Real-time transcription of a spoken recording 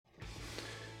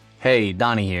Hey,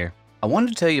 Donnie here. I wanted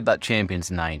to tell you about Champions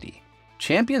 90.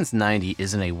 Champions 90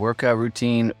 isn't a workout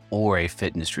routine or a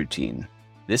fitness routine.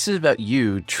 This is about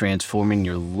you transforming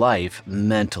your life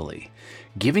mentally,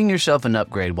 giving yourself an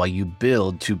upgrade while you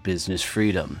build to business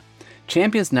freedom.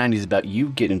 Champions 90 is about you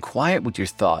getting quiet with your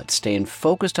thoughts, staying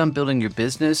focused on building your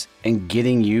business, and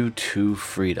getting you to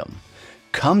freedom.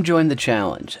 Come join the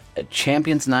challenge at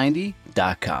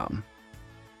champions90.com.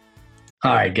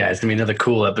 All right, guys, it's going to be another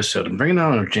cool episode. I'm bringing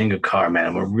on Ojinga Carr, man,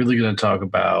 and we're really going to talk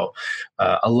about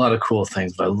a lot of cool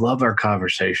things, but I love our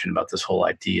conversation about this whole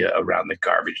idea around the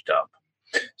garbage dump.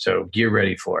 So get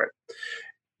ready for it.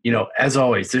 You know, as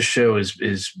always, this show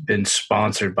is been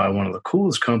sponsored by one of the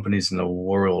coolest companies in the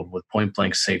world with Point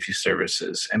Blank Safety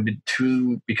Services. And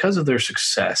because of their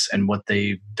success and what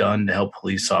they've done to help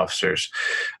police officers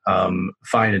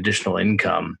find additional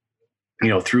income, you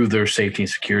know, through their safety and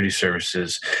security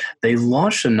services, they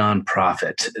launched a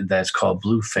nonprofit that's called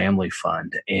Blue Family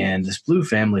Fund. And this Blue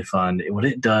Family Fund, what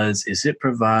it does is it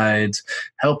provides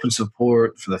help and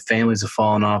support for the families of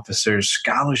fallen officers,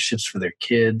 scholarships for their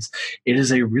kids. It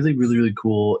is a really, really, really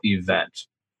cool event.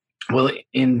 Well,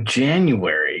 in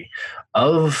January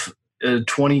of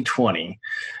 2020,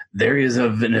 there is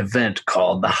an event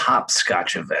called the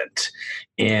Hopscotch event.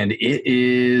 And it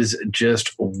is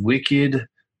just wicked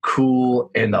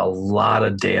cool and a lot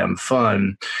of damn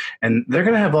fun, and they're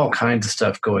going to have all kinds of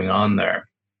stuff going on there.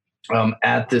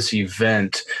 At this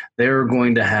event, they're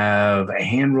going to have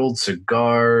hand-rolled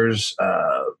cigars,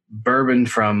 bourbon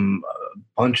from a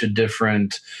bunch of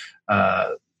different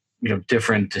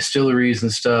different distilleries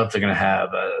and stuff. They're going to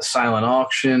have a silent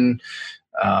auction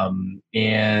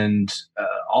and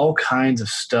all kinds of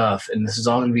stuff, and this is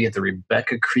all going to be at the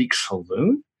Rebecca Creek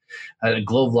Saloon at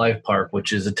Globe Life Park,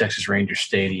 which is the Texas Ranger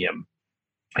Stadium.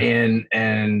 And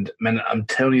man, I'm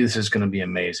telling you, this is going to be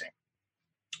amazing.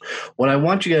 What I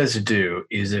want you guys to do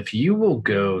is, if you will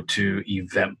go to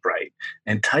Eventbrite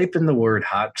and type in the word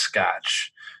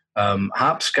hopscotch,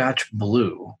 hopscotch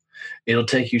blue, it'll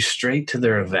take you straight to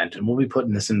their event. And we'll be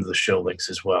putting this into the show links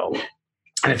as well.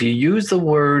 And if you use the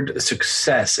word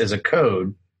success as a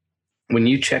code, when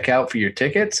you check out for your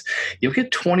tickets, you'll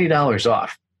get $20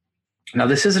 off. Now,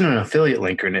 this isn't an affiliate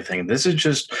link or anything. This is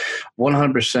just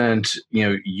 100%,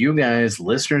 you guys,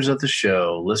 listeners of the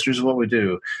show, listeners of what we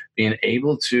do, being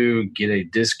able to get a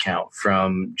discount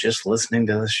from just listening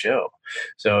to the show.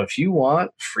 So if you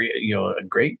want free, a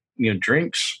great,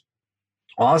 drinks,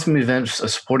 awesome events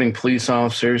supporting police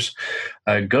officers,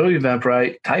 go to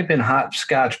Eventbrite, type in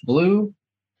Hopscotch Blue,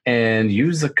 and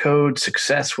use the code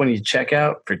SUCCESS when you check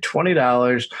out for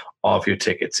 $20 off your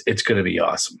tickets. It's going to be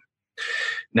awesome.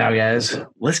 Now, guys,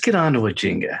 let's get on to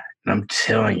Ojinga. And I'm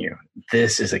telling you,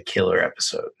 this is a killer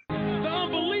episode. The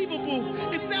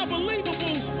unbelievable. It's now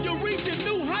believable. You're reaching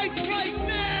new heights right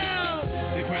now.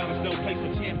 The ground is no place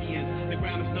for champions. The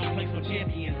ground is no place for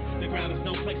champions. The ground is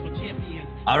no place for champions.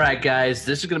 All right, guys,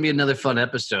 this is going to be another fun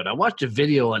episode. I watched a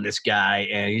video on this guy,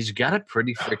 and he's got a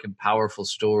pretty freaking powerful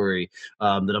story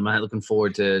that I'm looking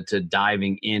forward to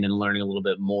diving in and learning a little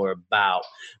bit more about.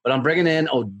 But I'm bringing in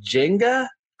Ojinga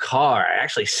Carr. I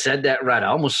actually said that right. I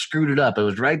almost screwed it up. It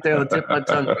was right there on the tip of my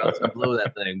tongue. I was going to blow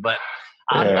that thing. But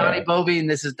I'm Donnie Bovey, and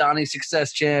this is Donnie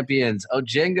Success Champions.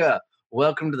 Ojinga,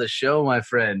 welcome to the show, my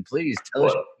friend. Please tell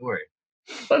us your story.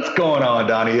 What's going on,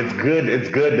 Donnie? It's good. It's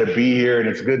good to be here, and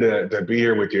it's good to be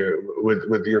here with your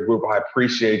group. I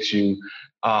appreciate you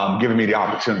giving me the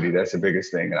opportunity. That's the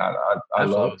biggest thing, and I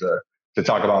love to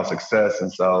talk about success.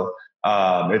 And so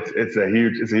it's a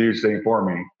huge thing for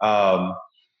me.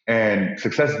 And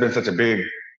success has been such a big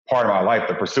part of my life,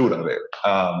 the pursuit of it.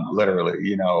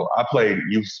 Literally, I played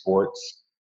youth sports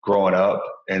growing up.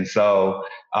 And so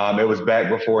it was back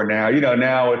before now.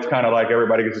 Now it's kind of like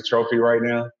everybody gets a trophy right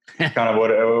now. It's kind of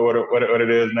what it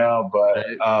is now. But,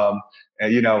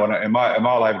 and in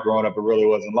my life growing up, it really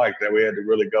wasn't like that. We had to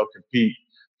really go compete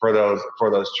for those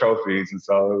trophies. And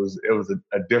so it was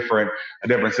a different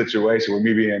situation with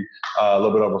me being a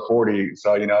little bit over 40.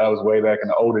 So, that was way back in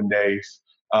the olden days.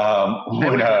 I'm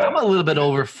a little bit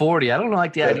over 40. I don't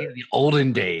like the idea of the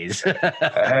olden days.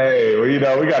 Hey,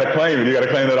 well, we got to claim it. You got to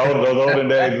claim those olden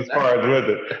days as far as with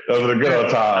it. Those are the good old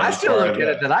times. I still look at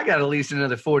it that I got at least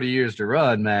another 40 years to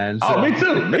run, man. So. Oh, me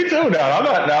too. Now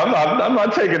I'm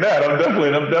not taking that. I'm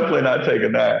definitely not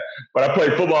taking that. But I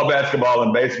played football, basketball,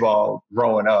 and baseball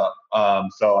growing up.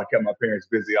 So I kept my parents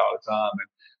busy all the time. And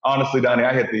honestly, Donnie,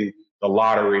 I hit the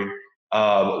lottery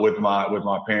with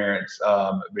my parents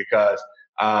because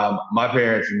my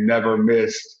parents never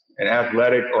missed an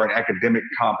athletic or an academic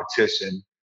competition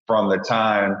from the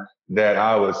time that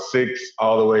I was 6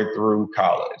 all the way through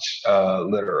college,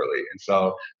 literally. And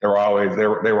so they were always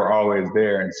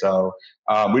there. And so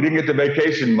we didn't get to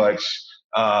vacation much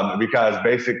because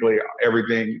basically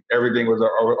everything was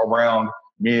around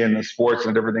me and the sports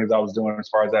and different things I was doing as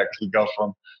far as that. Because we go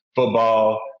from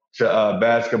football to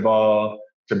basketball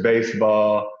to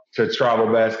baseball to travel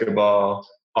basketball,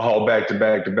 all back to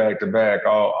back,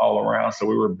 all around. So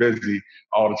we were busy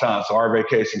all the time. So our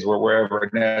vacations were wherever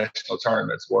national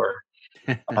tournaments were,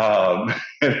 and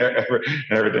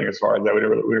everything as far as that. We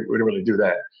didn't really do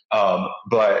that.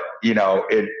 But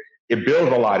it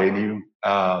builds a lot in you.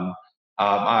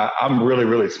 I'm really,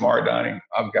 really smart, Donnie.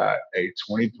 I've got a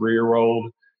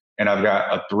 23-year-old and I've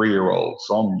got a 3-year-old.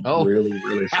 So I'm really,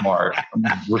 really smart. I'm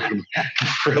really,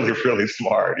 really, really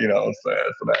smart, So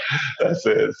that's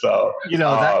it. So,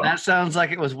 that sounds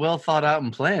like it was well thought out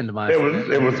and planned, my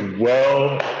friend. It was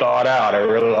well thought out. I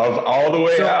was all the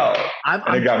way out.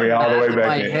 And it got me all the way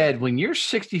back in. My head, when you're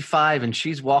 65 and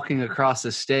she's walking across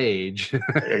the stage.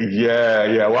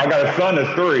 Yeah. Well, I got a son that's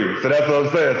 3. So that's what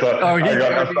I'm saying. So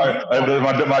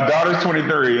my daughter's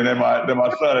 23 and then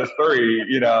my son is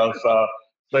 3,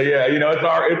 So yeah,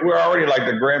 we're already like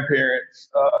the grandparents,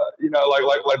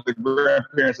 like the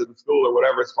grandparents at the school or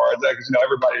whatever as far as that, because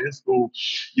everybody in his school,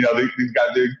 these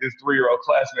got this 3-year-old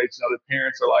classmates, the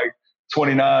parents are like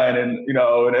 29 and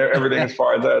and everything as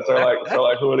far as that. So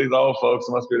like who are these old folks?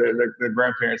 It must be the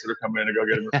grandparents that are coming in to go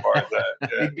get them as far as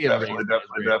that. Yeah, definitely.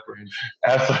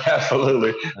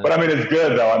 Absolutely. But I mean, it's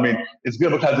good though. I mean, it's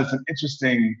good because it's an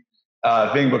interesting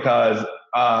thing because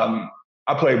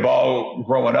I played ball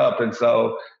growing up, and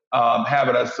so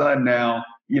having a son now,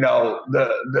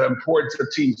 the importance of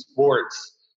team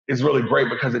sports is really great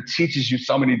because it teaches you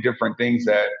so many different things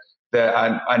that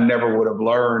I never would have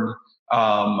learned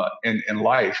in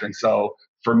life. And so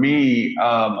for me,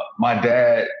 my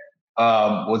dad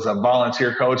was a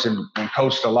volunteer coach and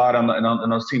coached a lot in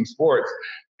those team sports,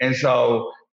 and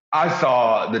so I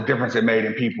saw the difference it made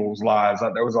in people's lives.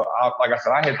 Like I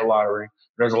said, I hit the lottery.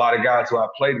 There's a lot of guys who I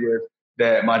played with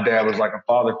that my dad was like a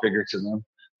father figure to them,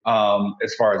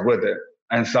 as far as with it.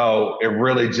 And so it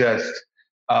really just,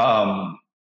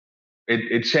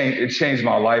 it changed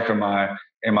my life and my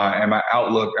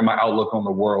outlook on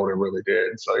the world. It really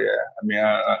did. So yeah, I mean,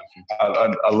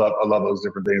 I love those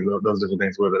different things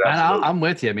with it. Absolutely. I'm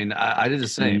with you. I mean, I did the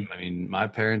same. Mm-hmm. I mean, my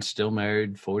parents still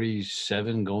married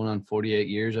 47, going on 48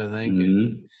 years, I think.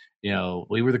 Mm-hmm. And,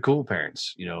 we were the cool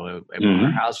parents, mm-hmm.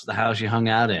 Our house was the house you hung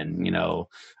out in,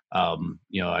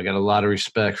 I got a lot of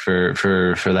respect for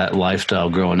that lifestyle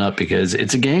growing up because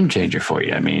it's a game changer for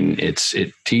you. I mean, it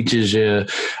teaches you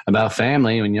about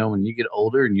family. When you get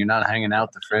older and you're not hanging out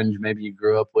with the friends maybe you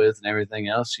grew up with and everything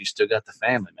else, you still got the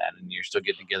family, man, and you're still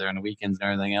getting together on the weekends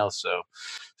and everything else.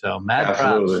 So mad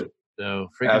absolutely. props. So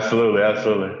absolutely.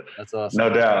 That's awesome. No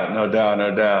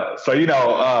doubt. So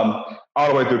all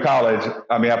the way through college,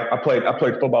 I mean, I played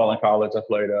football in college. I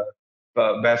played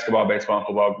basketball, baseball, and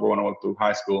football growing up through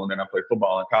high school, and then I played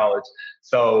football in college.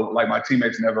 So like my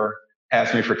teammates never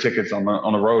asked me for tickets on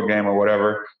the road game or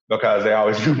whatever because they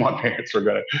always knew my parents were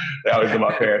gonna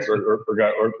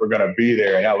be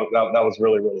there, and that was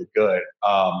really, really good.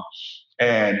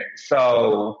 And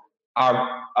so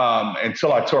I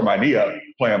until I tore my knee up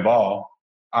playing ball,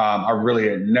 I really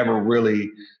had never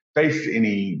really faced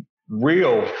any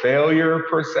real failure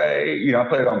per se. I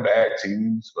played on bad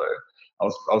teams, but I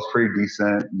was pretty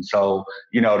decent, and so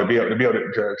to be able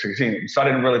to continue. So I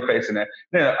didn't really face that.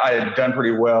 Then I had done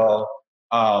pretty well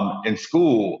in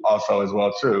school also as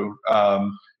well too. I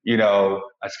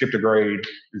skipped a grade,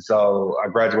 and so I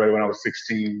graduated when I was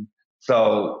 16.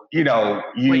 So you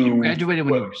graduated when you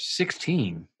were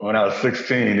 16. When I was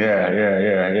 16,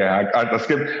 yeah. I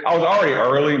skipped. I was already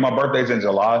early. My birthday's in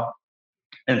July,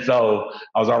 and so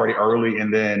I was already early.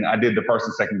 And then I did the first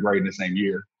and second grade in the same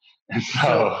year. And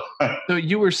so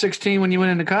you were 16 when you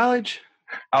went into college?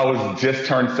 I was just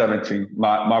turned 17.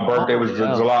 My birthday was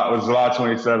July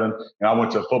 27th, and I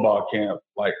went to a football camp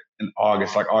like in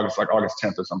August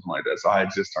 10th or something like that. So I had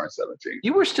just turned 17.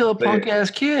 You were still a punk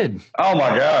ass kid. Oh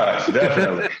my gosh,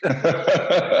 definitely.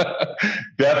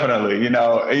 Definitely.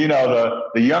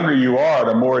 The younger you are,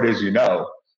 the more it is you know.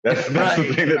 That's right.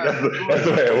 The thing. That's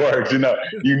the way it works. You know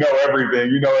everything.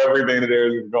 You know everything that there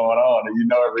is going on, and you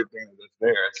know everything that's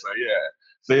there.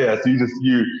 So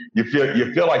you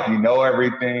feel like you know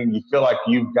everything. You feel like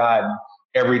you've gotten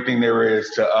everything there is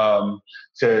to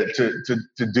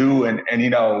do, and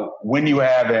when you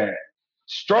haven't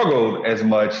struggled as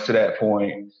much to that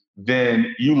point,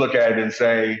 then you look at it and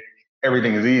say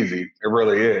everything is easy. It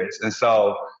really is. And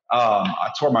so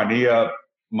I tore my knee up.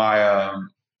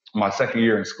 my second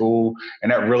year in school,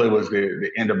 and that really was the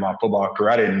end of my football career.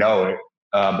 I didn't know it,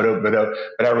 but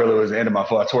that really was the end of my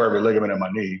football. I tore every ligament in my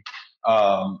knee,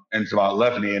 into my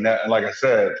left knee, and that, like I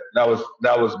said, that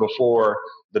was before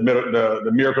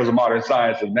the miracles of modern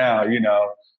science of now. You know,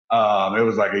 it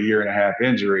was like a year and a half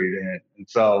injury then, and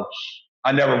so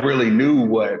I never really knew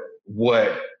what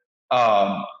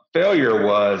failure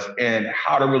was and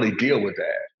how to really deal with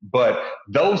that. But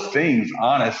those things,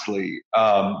 honestly,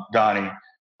 Donnie,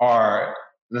 are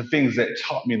the things that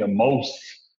taught me the most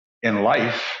in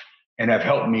life and have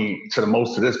helped me to the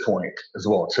most to this point as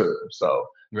well too. So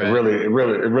right. it really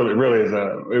was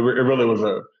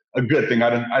a good thing.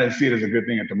 I didn't see it as a good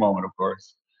thing at the moment, of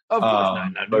course. Of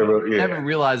course not. But you never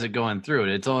realize it going through it.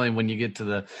 It's only when you get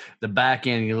to the back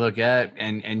end you look at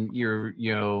and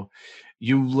you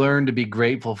learn to be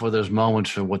grateful for those moments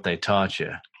for what they taught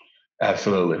you.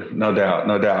 Absolutely. No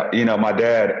doubt. You know, my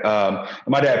dad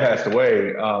passed away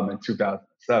in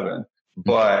 2007,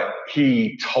 but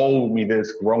he told me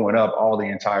this growing up the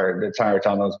entire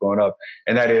time I was growing up.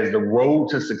 And that is, the road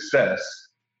to success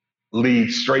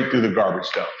leads straight through the garbage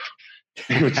dump.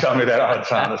 He would tell me that all the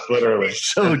time. It's literally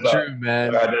so true,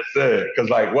 man. I just said, because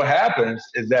like what happens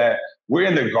is that we're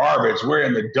in the garbage, we're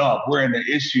in the dump, we're in the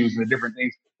issues and the different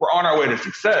things. We're on our way to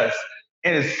success,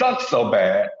 and it sucks so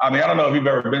bad. I mean, I don't know if you've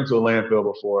ever been to a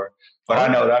landfill before, but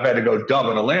I know that I've had to go dump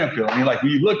in a landfill. I mean, like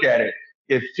when you look at it,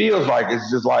 it feels like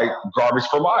it's just like garbage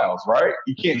for miles, right?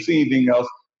 You can't see anything else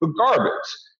but garbage.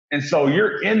 And so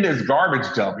you're in this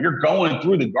garbage dump. You're going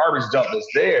through the garbage dump that's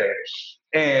there.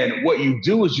 And what you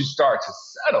do is you start to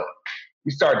settle.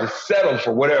 You start to settle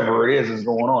for whatever it is that's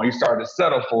going on. You start to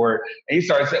settle for it. And you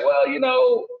start to say, well, you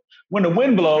know, when the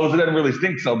wind blows, it doesn't really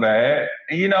stink so bad.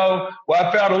 And, you know, well,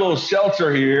 I found a little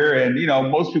shelter here. And, you know,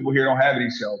 most people here don't have any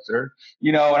shelter.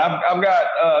 You know, and I've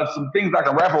got some things I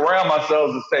can wrap around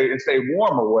myself and stay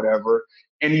warm or whatever.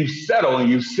 And you settle and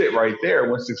you sit right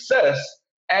there when success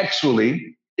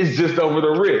actually is just over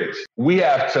the ridge. We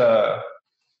have to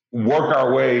work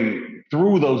our way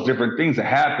through those different things that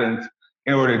happens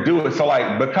in order to do it. So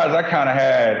like, because I kind of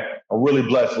had a really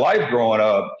blessed life growing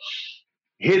up,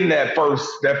 hitting that first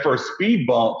speed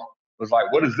bump was like,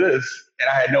 what is this? And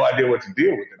I had no idea what to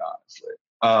deal with it,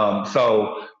 honestly.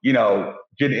 So, you know,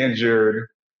 getting injured,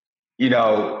 you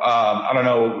know, I don't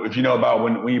know if you know about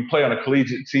when you play on a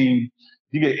collegiate team,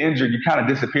 you get injured, you kind of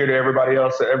disappear to everybody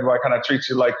else. So everybody kind of treats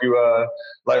you like you,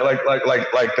 like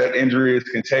that injury is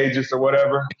contagious or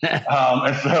whatever.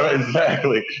 And so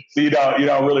exactly. So you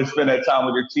don't really spend that time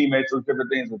with your teammates or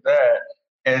different things with that.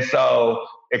 And so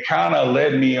it kind of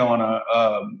led me on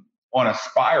a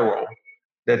spiral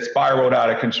that spiraled out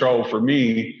of control for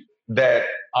me that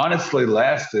honestly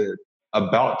lasted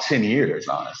about 10 years,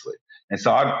 honestly. And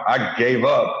so I gave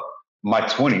up my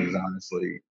 20s,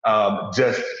 honestly.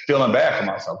 Just feeling bad for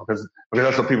myself because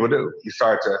that's what people do. You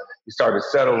start to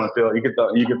settle and feel you can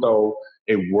throw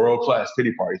a world-class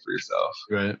pity party for yourself,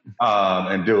 right?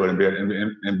 And do it and be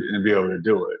able to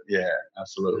do it. Yeah,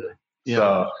 absolutely. Yeah.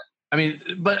 So, I mean,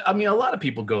 a lot of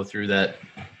people go through that.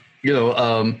 You know,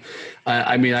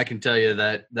 I mean, I can tell you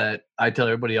that I tell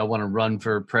everybody I want to run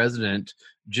for president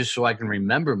just so I can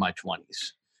remember my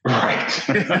 20s. Right.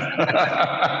 Because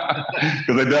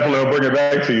they definitely will bring it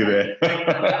back to you then.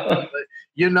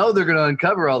 You know they're going to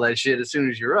uncover all that shit as soon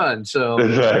as you run. So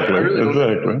exactly. I really don't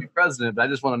want to be president, but I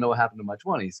just want to know what happened to my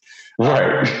 20s.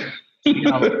 Right.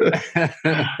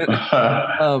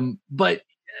 But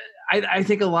I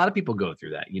think a lot of people go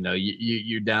through that. You know,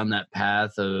 you're down that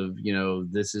path of, you know,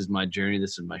 this is my journey,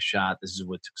 this is my shot, this is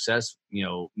what success, you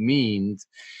know, means.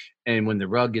 And when the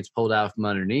rug gets pulled out from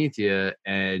underneath you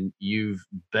and you've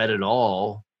bet it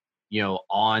all, you know,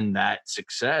 on that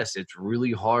success, it's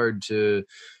really hard to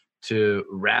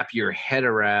wrap your head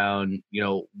around, you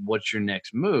know, what's your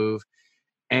next move.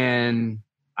 And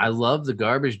I love the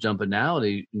garbage dump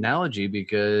analogy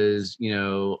because, you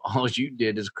know, all you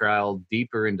did is crawl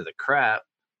deeper into the crap,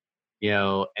 you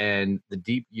know, and the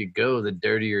deeper you go, the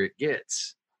dirtier it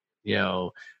gets, you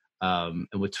know. And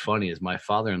what's funny is my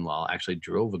father-in-law actually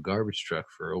drove a garbage truck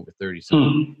for over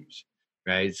 30-something years,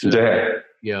 right? So,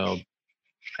 you know,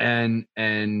 and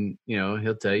you know,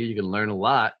 he'll tell you can learn a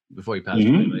lot before he passes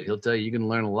away. But he'll tell you can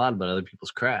learn a lot about other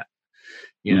people's crap,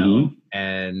 you know,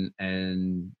 and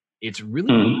it's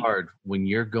really hard when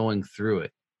you're going through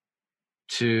it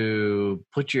to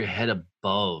put your head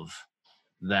above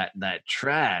that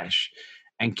trash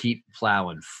and keep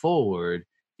plowing forward.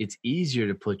 It's easier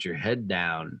to put your head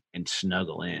down and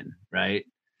snuggle in, right?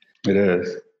 It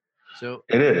is. So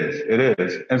it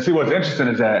is. And see, what's interesting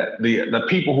is that the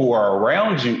people who are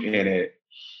around you in it,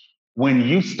 when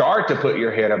you start to put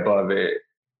your head above it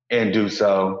and do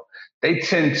so, they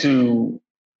tend to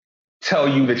tell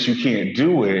you that you can't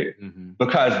do it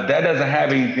because that doesn't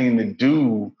have anything to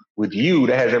do with you.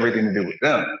 That has everything to do with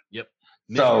them. Yep.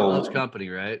 So loves company,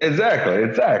 right? Exactly.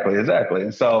 And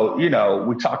so,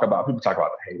 people talk about the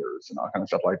haters and all kind of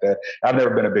stuff like that. I've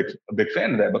never been a big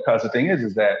fan of that because the thing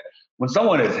is that when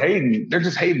someone is hating, they're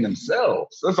just hating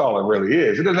themselves. That's all it really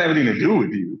is. It doesn't have anything to do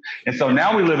with you. And so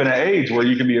now we live in an age where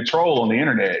you can be a troll on the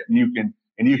internet and you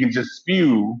can just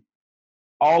spew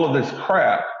all of this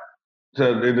crap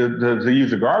to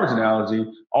use a garbage analogy,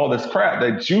 all this crap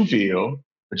that you feel,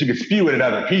 but you can spew it at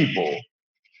other people.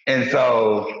 And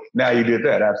so now you did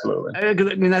that. Absolutely. I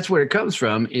mean, that's where it comes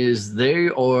from, is they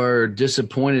are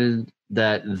disappointed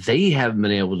that they haven't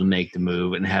been able to make the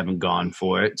move and haven't gone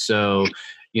for it. So,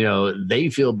 they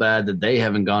feel bad that they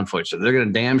haven't gone for it. So they're going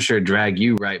to damn sure drag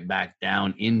you right back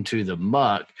down into the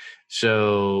muck.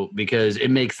 So, because it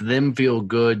makes them feel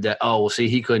good that, oh, well, see,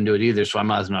 he couldn't do it either, so I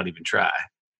might as well not even try.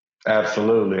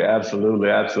 Absolutely.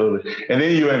 And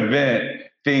then you invent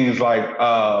things like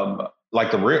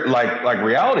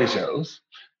reality shows.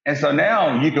 And so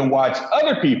now you can watch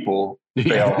other people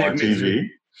fail on TV.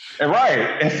 And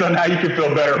right. And so now you can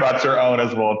feel better about your own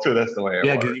as well, too. That's the way it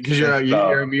works. Yeah, because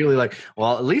you're immediately like,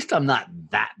 well, at least I'm not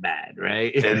that bad,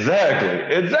 right?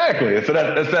 Exactly. So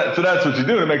that's what you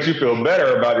do. It makes you feel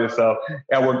better about yourself.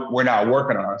 And we're not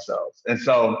working on ourselves. And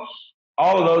so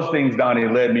all of those things, Donnie,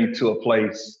 led me to a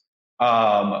place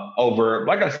over,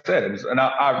 like I said,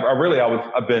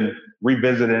 I've been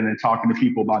revisiting and talking to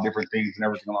people about different things and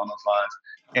everything along those lines.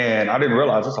 And I didn't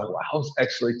realize, it's like, wow, it was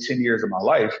actually 10 years of my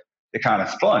life that kind of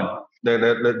spun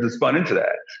into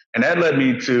that. And that led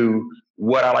me to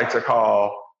what I like to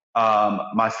call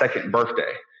my second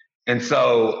birthday. And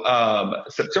so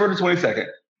September the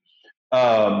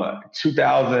 22nd,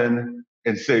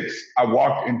 2006, I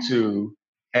walked into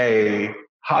a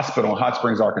hospital in Hot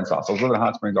Springs, Arkansas. So I was living in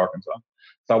Hot Springs, Arkansas.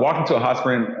 So I walked into a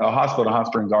hospital in Hot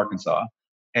Springs, Arkansas,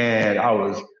 and I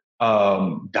was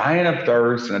dying of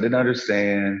thirst, and I didn't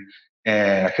understand,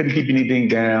 and I couldn't keep anything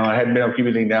down. I hadn't been able to keep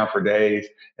anything down for days,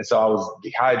 and so I was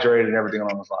dehydrated and everything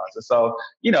along those lines. And so,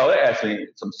 they asked me,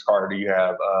 Carter, do you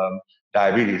have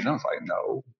diabetes? And I was like,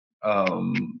 no.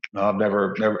 No, I've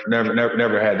never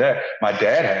had that. My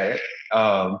dad had it.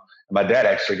 My dad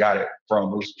actually got it it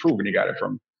was proven he got it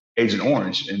from Agent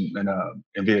Orange in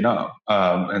Vietnam.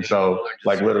 And so,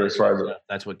 literally, as far as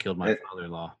that's what killed my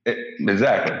father-in-law.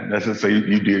 Exactly. That's it. So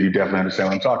you definitely understand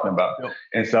what I'm talking about. Yep.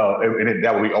 And so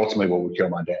that would be ultimately what would kill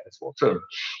my dad as well too.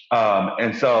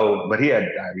 And so, but he had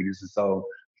diabetes, and so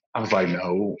I was like,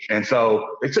 no. And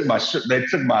so they took my finger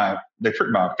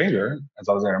as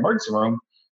I was in an emergency room,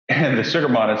 and the sugar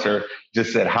monitor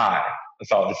just said hi.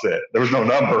 That's all it said. There was no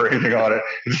number or anything on it.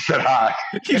 It just said hi.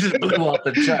 You just blew off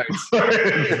the charts.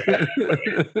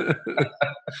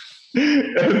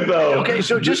 Okay,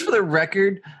 so just for the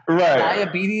record,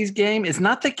 diabetes game is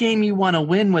not the game you want to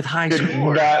win with high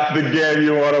score. Not the game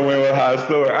you want to win with high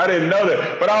score. I didn't know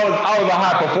that, but I was a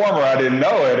high performer. I didn't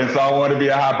know it, and so I wanted to be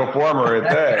a high performer at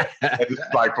that. And just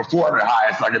perform the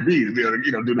highest I could be to be able to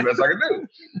do the best I could do.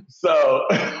 So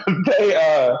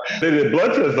they did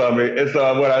blood tests on me, and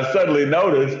so what I suddenly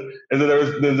noticed is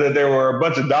that there were a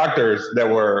bunch of doctors that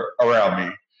were around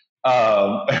me.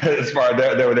 As far as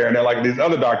they were there, and they're these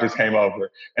other doctors came over,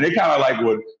 and they kind of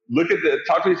would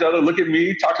talk to each other, look at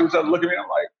me, talk to each other, look at me. I'm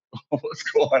like, what's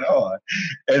going on?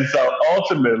 And so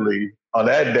ultimately, on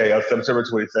that day of September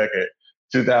 22nd,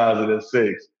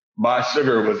 2006, my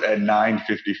sugar was at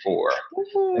 954.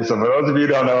 And so for those of you who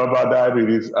don't know about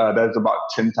diabetes, that's about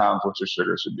 10 times what your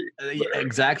sugar should be.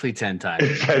 Exactly 10 times.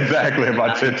 It's exactly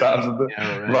about 10 times.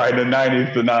 Right, the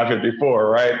 90s to 954,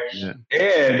 right? Yeah.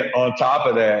 And on top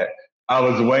of that, I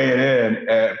was weighing in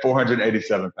at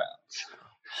 487 pounds.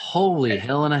 Holy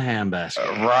hell in a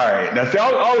handbasket. Right. Now, see,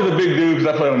 all the big dudes,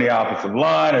 I play on the opposite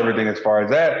line, everything as far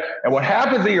as that. And what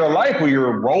happens in your life when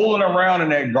you're rolling around in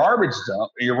that garbage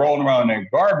dump, and you're rolling around in that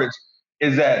garbage,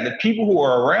 is that the people who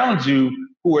are around you,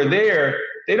 who are there,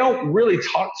 they don't really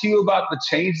talk to you about the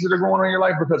changes that are going on in your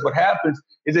life, because what happens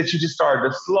is that you just start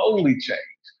to slowly change.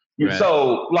 Right.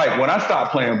 So, when I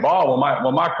stopped playing ball,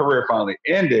 when my career finally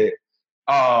ended,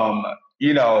 I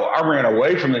ran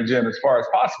away from the gym as far as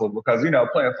possible because,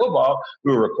 playing football,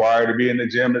 we were required to be in the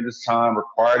gym at this time,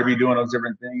 required to be doing those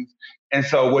different things. And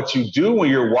so what you do when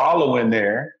you're wallowing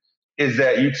there is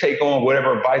that you take on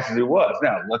whatever vices it was.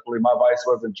 Now, luckily, my vice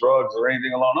wasn't drugs or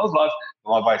anything along those lines.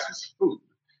 My vice was food.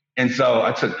 And so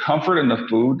I took comfort in the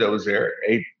food that was there,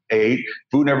 ate.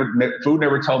 Food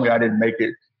never told me I didn't make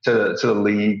it to the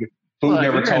league. Food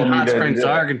never you're told in me Hot that. Springs,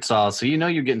 Arkansas, so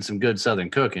you're getting some good Southern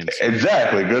cooking. So.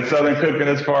 Exactly, good Southern cooking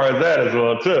as far as that as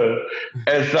well too.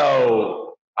 And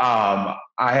so I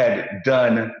had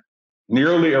done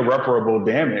nearly irreparable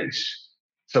damage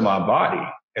to my body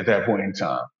at that point in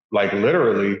time, like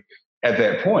literally at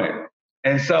that point.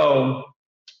 And so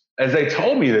as they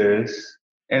told me this,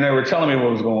 and they were telling me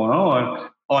what was going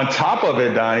on top of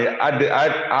it, Donnie,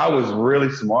 I was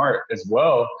really smart as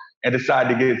well and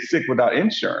decided to get sick without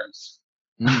insurance.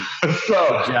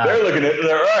 So they're looking at,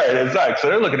 right, exactly. So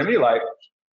they're looking at me like,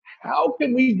 how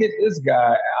can we get this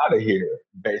guy out of here,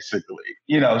 basically?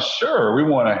 Sure, we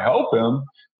want to help him,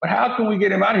 but how can we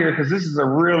get him out of here? Because this is a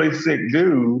really sick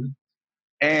dude.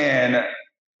 And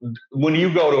when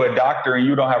you go to a doctor and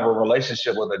you don't have a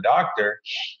relationship with a doctor,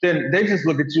 then they just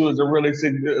look at you as a really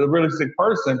sick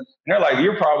person. And they're like,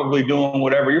 you're probably doing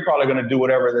whatever. You're probably going to do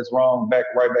whatever that's wrong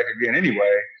right back again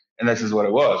anyway. And this is what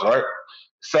it was, right?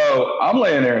 So I'm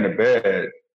laying there in the bed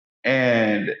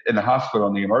and in the hospital,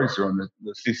 in the emergency room,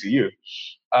 the CCU.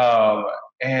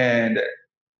 And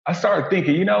I started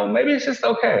thinking, maybe it's just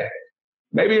okay.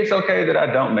 Maybe it's okay that I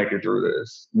don't make it through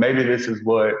this. Maybe this is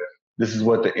what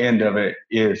the end of it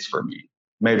is for me.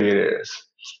 Maybe it is.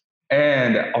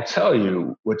 And I'll tell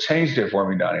you what changed it for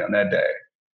me, Donnie, on that day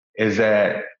is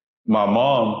that my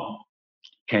mom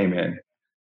came in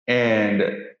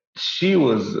and she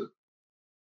was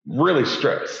really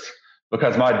stressed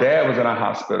because my dad was in a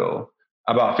hospital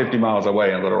about 50 miles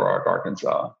away in Little Rock,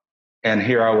 Arkansas. And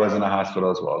here I was in a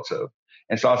hospital as well, too.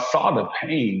 And so I saw the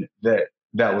pain that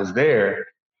was there.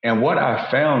 And what I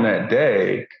found that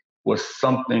day was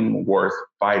something worth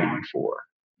fighting for.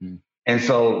 Mm. And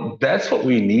so that's what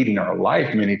we need in our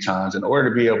life many times in order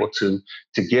to be able to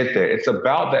get there. It's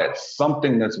about that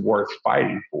something that's worth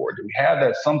fighting for. Do we have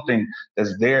that something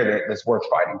that's there that's worth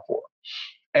fighting for?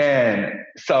 And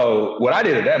so what I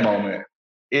did at that moment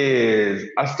is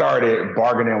I started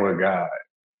bargaining with God,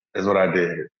 is what I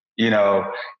did.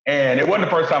 And it wasn't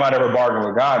the first time I'd ever bargained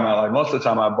with God in my life. Most of the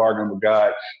time I bargained with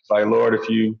God. It's like, Lord, if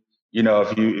you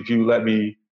let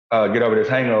me get over this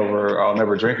hangover, I'll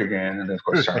never drink again. And then of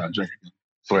course, try not to drink again.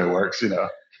 That's the way it works,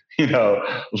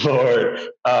 Lord,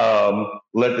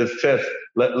 let this test,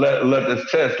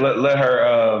 let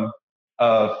her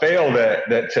fail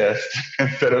that test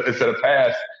instead of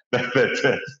pass that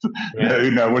test.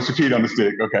 Yeah. What's your feet on the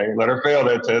stick? Okay, let her fail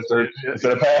that test, or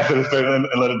instead of pass it and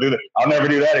let her do that. I'll never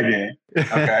do that again.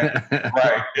 Okay,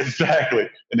 right, exactly.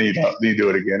 And then you do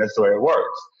it again. That's the way it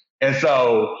works. And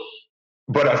so,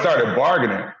 but I started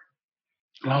bargaining,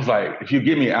 and I was like, if you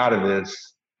get me out of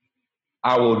this,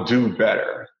 I will do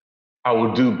better. I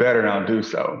will do better, and I'll do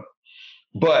so.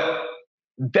 But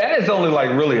that is only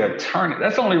like really a turn.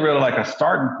 That's only really like a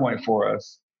starting point for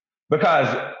us, because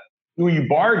when you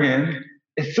bargain,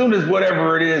 as soon as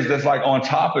whatever it is that's like on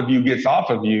top of you gets off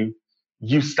of you,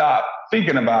 you stop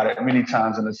thinking about it many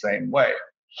times in the same way.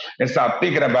 And you stop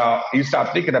thinking about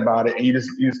it, and you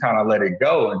just kind of let it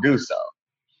go and do so.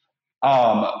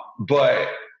 But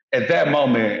at that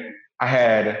moment, I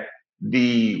had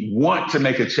the want to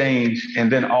make a change,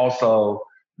 and then also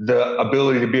the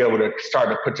ability to be able to start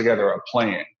to put together a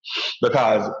plan,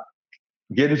 because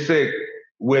getting sick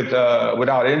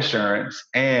without insurance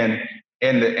and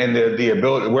the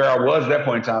ability where I was at that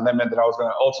point in time, that meant that I was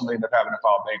going to ultimately end up having to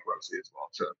file bankruptcy as well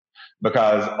too,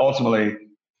 because ultimately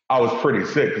I was pretty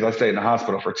sick because I stayed in the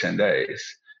hospital for 10 days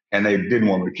and they didn't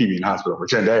want me to keep me in the hospital for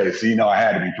 10 days. So, I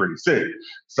had to be pretty sick.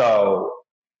 So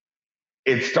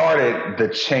it started the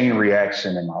chain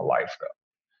reaction in my life though.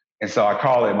 And so I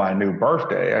call it my new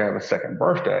birthday. I have a second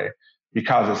birthday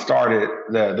because it started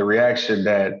the reaction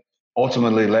that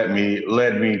ultimately led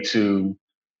me to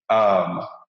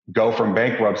go from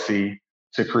bankruptcy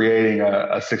to creating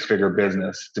a six-figure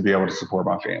business to be able to support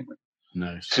my family.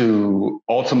 Nice. To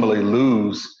ultimately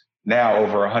lose now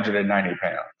over 190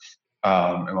 pounds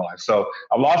in my life. So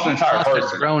I've lost an entire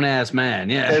person. A grown-ass man,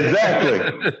 yeah. Exactly.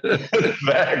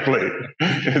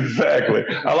 Exactly.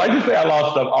 I like to say I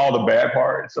lost all the bad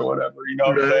parts or whatever, you know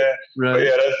what I'm saying? Right. But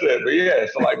yeah, that's it. But yeah,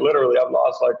 so like literally I've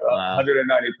lost like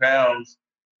 190 pounds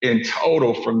in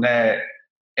total from that.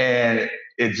 And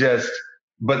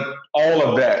but all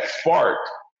of that sparked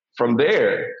from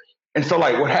there. And so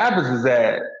like what happens is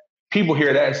that people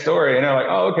hear that story and they're like,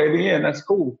 oh, okay, the end, that's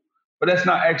cool. But that's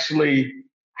not actually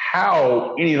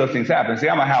how any of those things happen. See,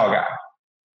 I'm a how guy.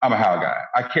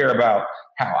 I care about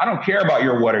how. I don't care about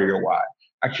your what or your why.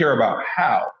 I care about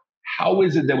how. How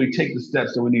is it that we take the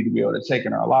steps that we need to be able to take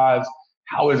in our lives?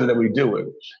 How is it that we do it?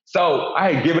 So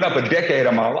I had given up a decade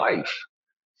of my life.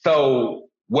 So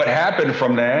what happened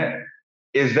from that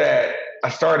is that I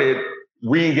started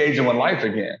re-engaging with life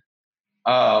again.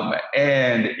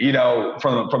 And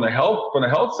from the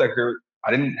health sector,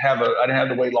 I didn't have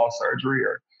the weight loss surgery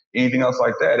or anything else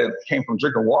like that. It came from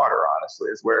drinking water. Honestly,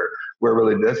 is where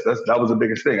really that was the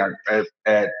biggest thing.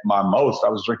 At my most, I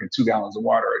was drinking 2 gallons of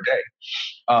water a day.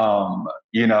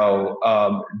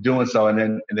 Doing so,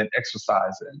 and then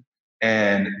exercising,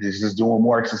 and just doing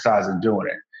more exercise and doing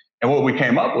it. And what we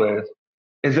came up with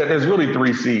is that there's really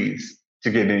 3 C's to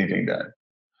get anything done.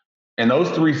 And those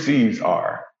 3 C's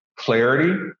are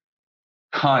clarity,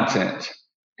 content,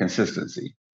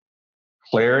 consistency.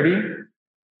 Clarity,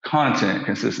 content,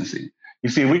 consistency. You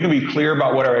see, we can be clear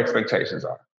about what our expectations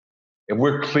are. If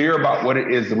we're clear about what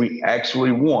it is that we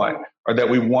actually want or that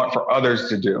we want for others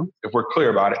to do, if we're clear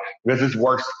about it, because this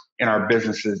works in our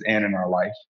businesses and in our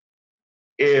life.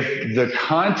 If the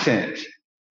content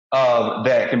of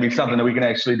that can be something that we can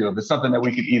actually do, if it's something that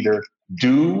we can either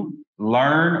do,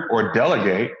 learn, or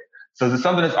delegate. So is it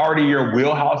something that's already your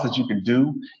wheelhouse that you can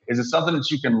do? Is it something that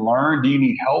you can learn? Do you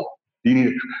need help? Do you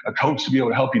need a coach to be able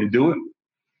to help you to do it?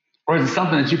 Or is it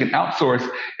something that you can outsource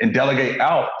and delegate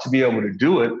out to be able to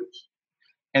do it?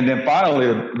 And then finally,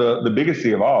 the biggest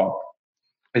C of all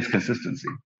is consistency.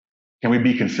 Can we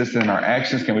be consistent in our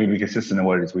actions? Can we be consistent in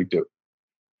what it is we do?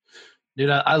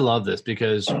 Dude, I love this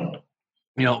because,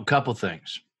 a couple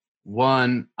things.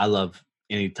 One, I love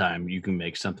anytime you can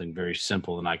make something very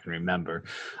simple and I can remember.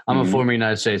 I'm a former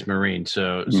United States Marine,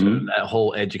 so that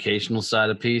whole educational side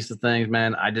of piece of things,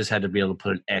 man, I just had to be able to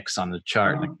put an X on the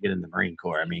chart and I could get in the Marine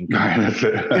Corps. I mean, that's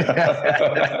it.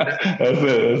 That's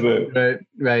it.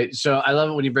 Right. So I love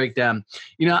it when you break down,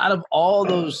 out of all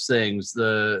those things,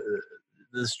 the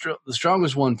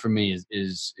strongest one for me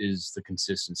is the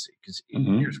consistency, because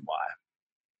here's why.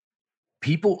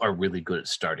 People are really good at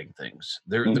starting things.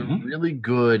 They're really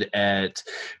good at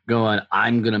going,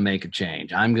 I'm going to make a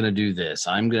change. I'm going to do this.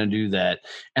 I'm going to do that.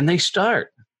 And they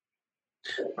start.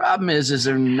 Problem is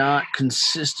they're not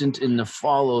consistent in the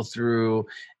follow through.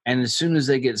 And as soon as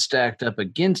they get stacked up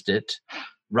against it,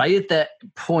 right at that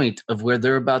point of where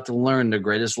they're about to learn their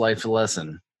greatest life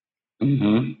lesson,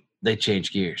 they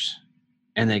change gears.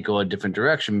 And they go a different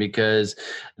direction because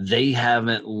they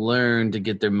haven't learned to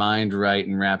get their mind right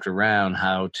and wrapped around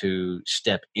how to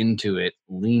step into it,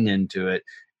 lean into it,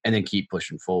 and then keep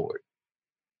pushing forward.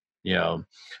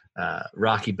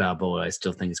 Rocky Balboa, I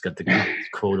still think he's got the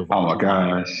greatest quote of all. Oh my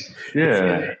gosh!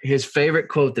 Yeah, his favorite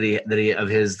quote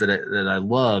that I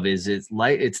love is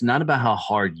it's not about how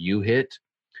hard you hit.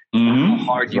 How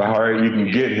hard you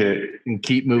can get hit and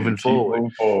keep moving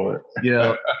forward.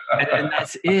 And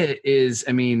that's it. Is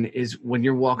when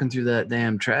you're walking through that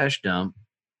damn trash dump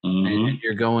and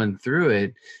you're going through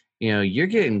it, you're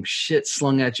getting shit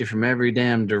slung at you from every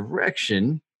damn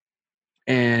direction.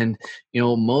 And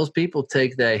most people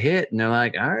take that hit and they're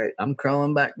like, all right, I'm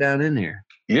crawling back down in here.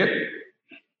 Yep.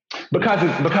 Because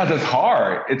it's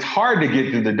hard. It's hard to get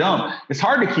through the dump. It's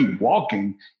hard to keep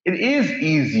walking. It is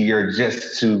easier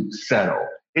just to settle.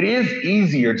 It is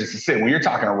easier just to sit. When you're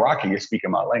talking to Rocky, you're speaking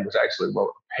my language. I actually wrote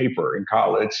a paper in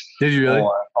college. Did you really?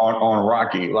 On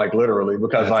Rocky, like literally,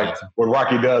 because awesome. What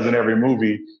Rocky does in every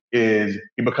movie is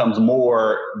he becomes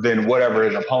more than whatever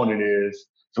his opponent is.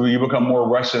 So you become more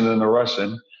Russian than the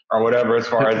Russian. Or whatever, as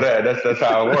far as that. That's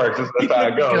how it works. That's how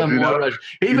it goes.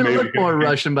 He even looked more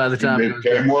Russian by the time he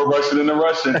became more Russian than the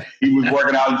Russian. He was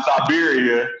working out in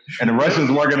Siberia, and the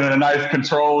Russians working in a nice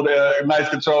controlled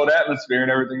atmosphere and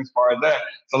everything as far as that.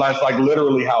 So that's like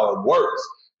literally how it works.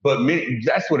 But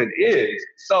that's what it is.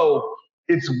 So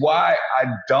it's why I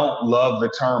don't love the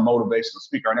term motivational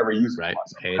speaker. I never use it for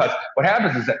myself. Because what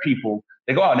happens is that people,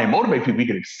 they go out and they motivate people. You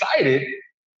get excited.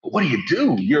 But what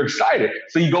do? You're excited.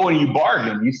 So you go and you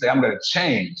bargain. You say, I'm going to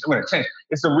change.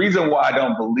 It's the reason why I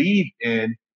don't believe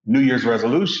in New Year's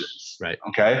resolutions. Right.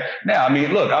 Okay. Now,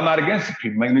 look, I'm not against it.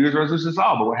 People make New Year's resolutions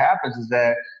all. But what happens is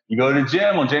that you go to the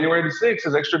gym on January the 6th,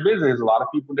 it's extra busy. There's a lot of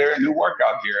people there, new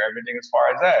workout gear, everything as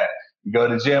far as that. You go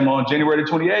to the gym on January the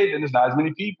 28th, and there's not as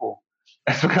many people.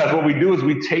 That's because what we do is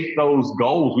we take those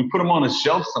goals, we put them on a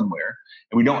shelf somewhere,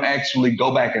 and we don't actually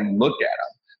go back and look at them.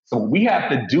 So what we have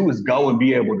to do is go and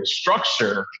be able to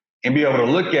structure and be able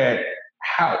to look at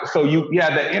how. So you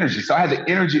have that energy. So I had the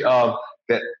energy of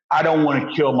that I don't want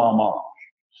to kill my mom.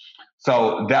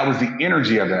 So that was the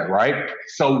energy of that, right?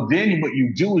 So then what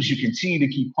you do is you continue to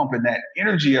keep pumping that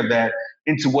energy of that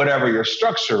into whatever your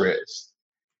structure is.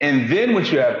 And then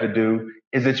what you have to do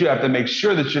is that you have to make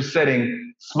sure that you're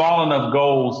setting small enough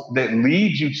goals that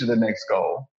lead you to the next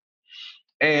goal.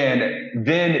 And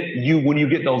then when you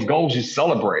get those goals, you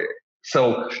celebrate it.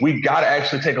 So we've got to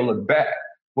actually take a look back.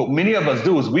 What many of us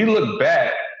do is we look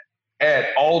back at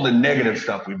all the negative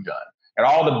stuff we've done and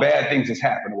all the bad things that's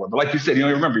happened. But like you said, you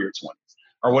don't remember your 20s.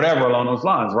 or whatever along those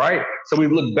lines, right? So we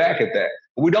look back at that.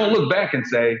 But we don't look back and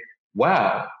say,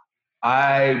 wow,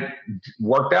 I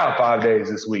worked out 5 days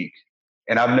this week.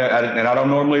 And I don't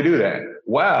normally do that.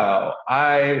 Wow,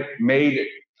 I made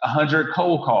 100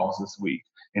 cold calls this week.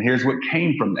 And here's what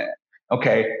came from that.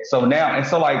 Okay, so now, and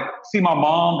so like, see, my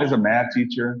mom is a math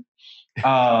teacher.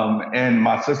 And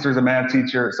my sister's a math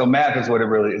teacher. So math is what it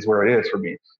really is, where it is for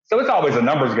me. So it's always a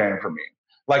numbers game for me.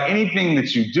 Like anything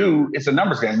that you do, it's a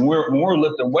numbers game. When we're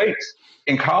lifting weights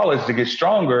in college to get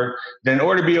stronger, then in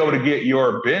order to be able to get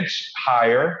your bench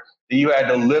higher, you had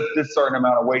to lift this certain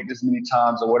amount of weight this many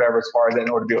times or whatever, as far as that, in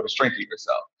order to be able to strengthen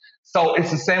yourself. So it's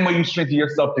the same way you strengthen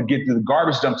yourself to get through the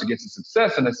garbage dump to get to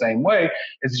success. In the same way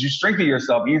is you strengthen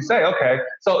yourself. You say, okay,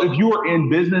 so if you were in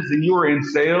business and you were in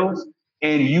sales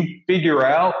and you figure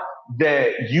out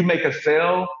that you make a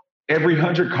sale every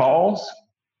 100 calls,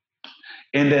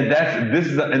 and then this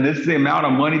is the amount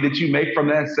of money that you make from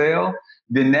that sale,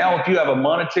 then now if you have a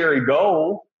monetary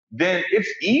goal, then it's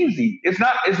easy. It's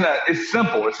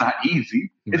simple. It's not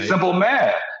easy. Right. It's simple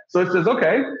math. So it says,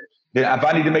 okay, then if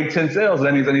I need to make 10 sales,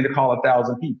 that means I need to call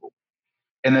 1,000 people.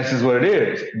 And this is what it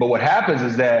is. But what happens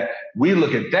is that we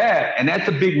look at that, and that's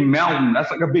a big mountain. That's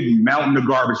like a big mountain of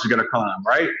garbage you got to climb,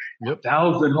 right? Yep.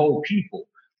 1,000 whole people.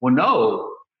 Well,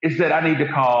 no, it's that I need to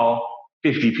call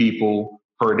 50 people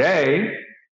per day.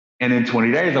 And in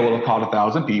 20 days, I will have called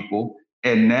 1,000 people.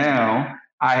 And now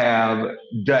I have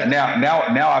done,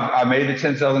 now I've made the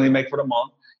 10 sales I need to make for the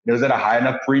month. It was at a high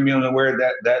enough premium to where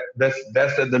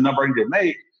that's the number I need to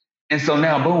make. And so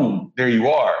now, boom, there you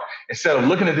are. Instead of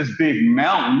looking at this big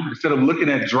mountain, instead of looking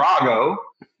at Drago,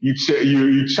 you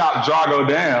chop Drago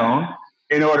down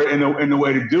in the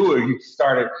way to do it. You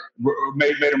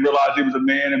made him realize he was a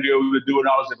man and be able to do it,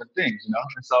 all those different things, you know.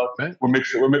 And so right.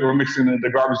 we're mixing the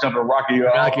garbage dump and Rocky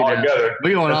all together.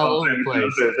 We're going all over the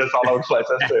place. That's all over the place.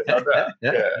 That's it.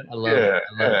 Yeah. I love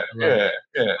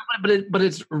it. But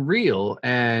it's real,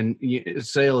 and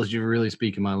sales. You're really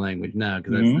speaking my language now,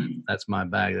 because that's my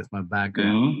bag. That's my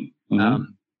background.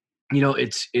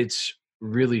 It's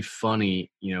really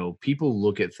funny. People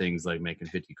look at things like making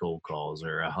 50 cold calls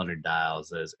or 100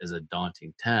 dials as a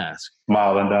daunting task.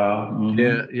 Mile and dial.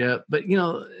 Yeah. But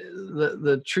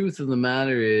the truth of the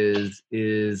matter is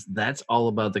that's all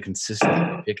about the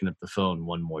consistency of picking up the phone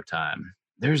one more time.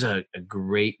 There's a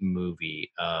great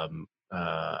movie.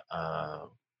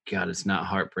 It's not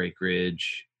Heartbreak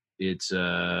Ridge. It's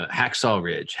Hacksaw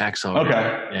Ridge.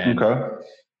 Okay.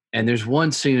 And there's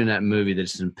one scene in that movie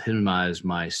that's epitomized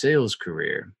my sales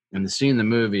career. And the scene in the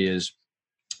movie is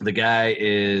the guy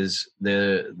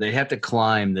they have to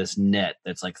climb this net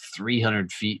that's like 300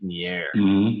 feet in the air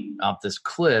off this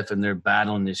cliff, and they're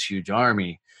battling this huge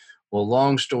army. Well,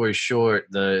 long story short,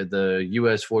 the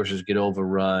U.S. forces get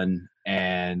overrun,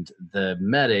 and the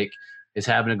medic is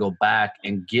having to go back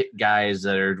and get guys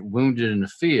that are wounded in the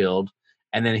field.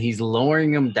 And then he's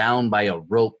lowering them down by a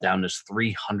rope down this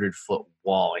 300-foot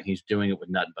wall, and he's doing it with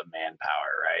nothing but manpower,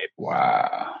 right?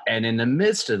 Wow. And in the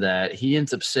midst of that, he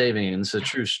ends up saving, and it's a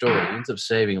true story, he ends up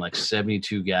saving like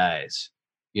 72 guys,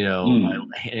 by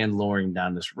hand lowering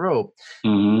down this rope.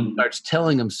 He starts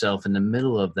telling himself in the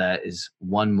middle of that is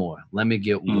one more. Let me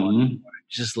get one more.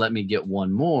 Just let me get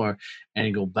one more, and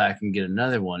he go back and get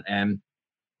another one. And,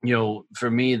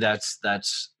 for me, that's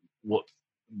what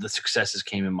the successes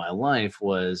came in my life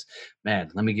was,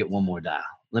 man, let me get one more dial.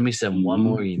 Let me send one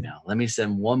more email. Let me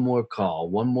send one more call,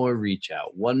 one more reach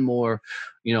out, one more,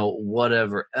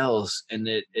 whatever else. And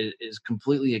it is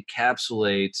completely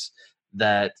encapsulates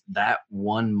that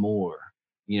one more,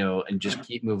 and just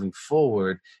keep moving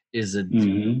forward is a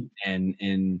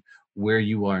and where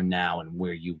you are now and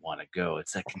where you want to go.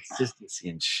 It's that consistency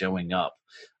and showing up,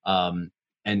 and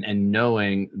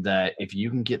knowing that if you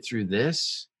can get through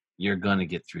this, you're gonna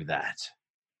get through that.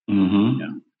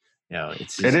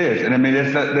 It is, and I mean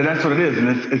that's what it is,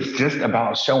 and it's just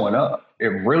about showing up. It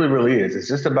really, really is. It's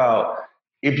just about,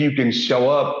 if you can show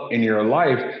up in your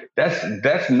life, that's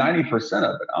 90%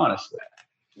 of it, honestly.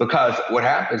 Because what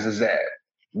happens is that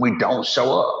we don't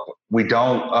show up. We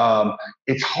don't.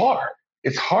 It's hard.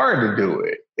 It's hard to do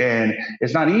it, and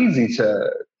it's not easy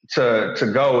to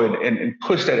go and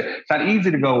push that. It's not easy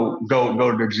to go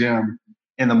to the gym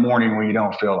in the morning when you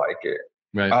don't feel like it.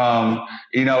 Right.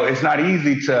 It's not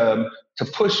easy to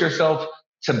push yourself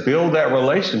to build that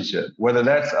relationship, whether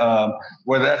that's a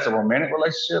romantic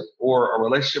relationship or a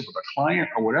relationship with a client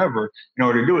or whatever. In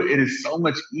order to do it, it is so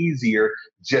much easier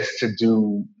just to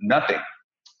do nothing,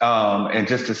 and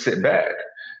just to sit back.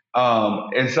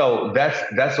 And so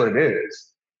that's what it is.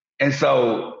 And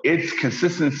so it's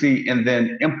consistency, and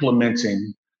then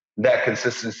implementing that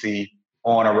consistency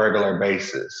on a regular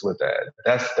basis with that.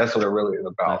 That's what it really is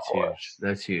about. That's huge.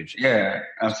 That's huge. Yeah,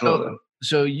 absolutely.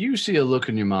 So you see a look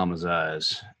in your mama's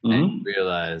eyes and you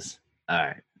realize, all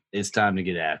right, it's time to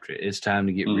get after it. It's time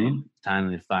to get real. It's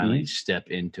time to finally step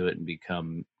into it and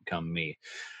become me.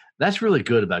 That's really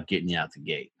good about getting you out the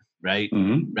gate, right?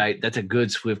 Right. That's a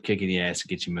good swift kick in the ass to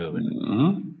get you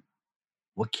moving.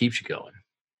 What keeps you going?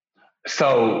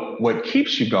 So what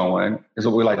keeps you going is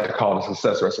what we like to call the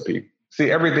success recipe.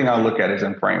 See, everything I look at is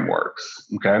in frameworks,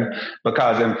 okay?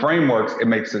 Because in frameworks, it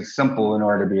makes it simple in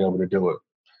order to be able to do it.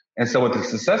 And so what the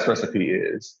success recipe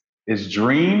is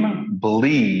dream,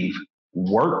 believe,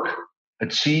 work,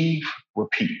 achieve,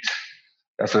 repeat.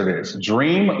 That's what it is.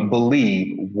 Dream,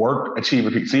 believe, work, achieve,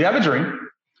 repeat. So you have a dream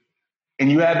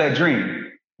and you have that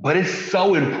dream, but it's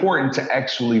so important to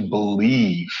actually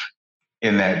believe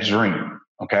in that dream.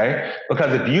 Okay,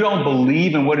 because if you don't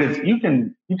believe in what it is, you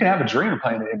can have a dream of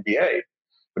playing in the NBA,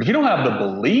 but if you don't have the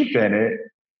belief in it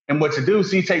and what to do,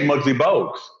 see, take Muggsy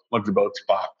Bogues. Muggsy Bogues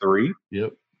 5'3".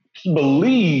 Yep. He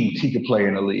believed he could play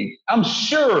in the league. I'm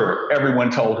sure everyone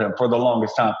told him for the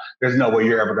longest time, there's no way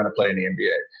you're ever going to play in the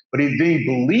NBA. But he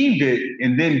believed it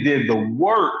and then did the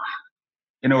work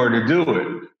in order to do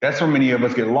it. That's where many of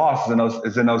us get lost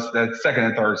that second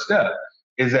and third step.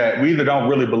 Is that we either don't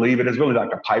really believe it. It's really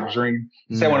like a pipe dream.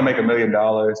 Say I want to make $1 million,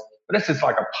 but that's just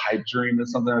like a pipe dream or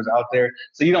something that's out there.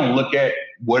 So you don't look at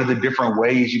what are the different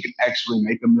ways you can actually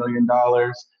make $1 million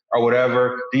or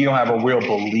whatever. Then you don't have a real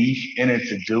belief in it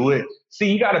to do it.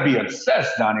 See, you got to be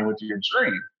obsessed, Donnie, with your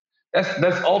dream.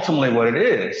 That's ultimately what it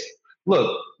is.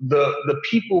 Look, the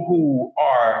people who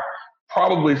are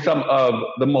probably some of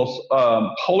the most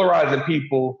polarizing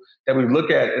people that we look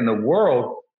at in the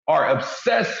world are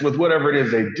obsessed with whatever it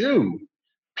is they do.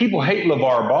 People hate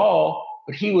LeVar Ball,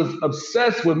 but he was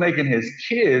obsessed with making his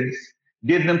kids,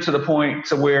 getting them to the point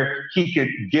to where he could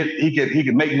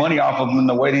make money off of them in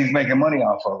the way that he's making money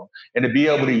off of them, and to be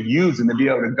able to use and to be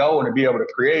able to go and to be able to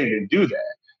create and do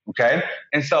that. Okay,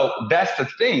 and so that's the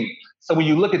thing. So when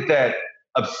you look at that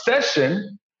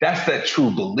obsession, that's that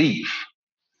true belief.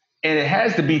 And it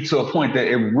has to be to a point that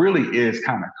it really is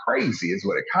kind of crazy is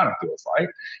what it kind of feels like.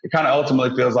 It kind of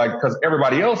ultimately feels like because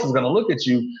everybody else is going to look at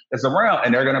you that's around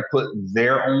and they're going to put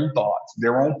their own thoughts,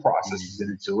 their own processes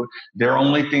into it, their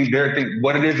only thing,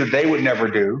 what it is that they would never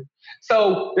do.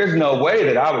 So there's no way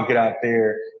that I would get out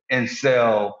there and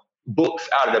sell books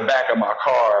out of the back of my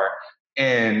car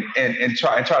and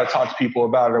try to talk to people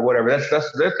about it or whatever. That's what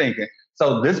they're thinking.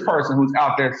 So this person who's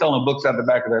out there selling books out the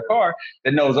back of their car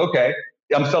that knows, okay,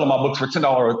 I'm selling my books for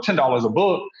 $10 a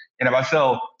book, and if I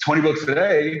sell 20 books a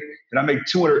day, then I make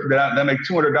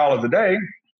 $200 a day,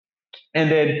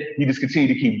 and then you just continue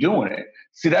to keep doing it.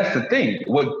 See, that's the thing.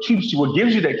 What gives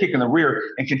you that kick in the rear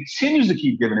and continues to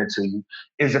keep giving it to you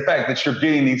is the fact that you're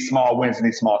getting these small wins and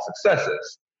these small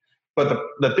successes. But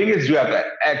the thing is, you have to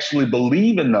actually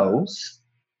believe in those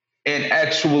and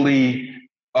actually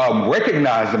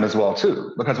recognize them as well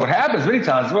too, because what happens many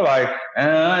times we're like,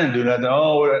 I didn't do nothing.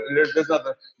 Oh, there's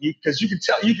nothing. Because you can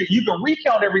tell, you can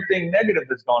recount everything negative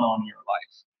that's gone on in your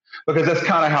life, because that's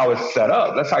kind of how it's set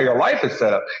up. That's how your life is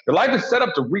set up. Your life is set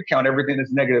up to recount everything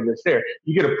that's negative that's there.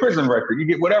 You get a prison record. You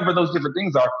get whatever those different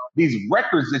things are. These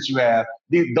records that you have,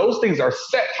 those things are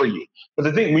set for you. But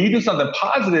the thing, when you do something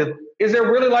positive, is there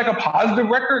really like a positive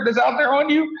record that's out there on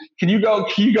you? Can you go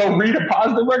read a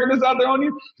positive record that's out there on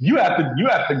you? You have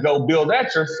to go build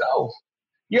that yourself.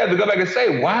 You have to go back and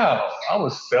say, wow, I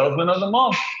was salesman of the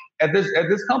month at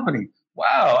this company.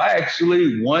 Wow, I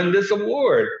actually won this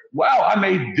award. Wow, I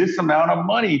made this amount of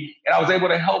money and I was able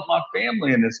to help my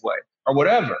family in this way or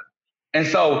whatever. And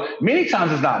so many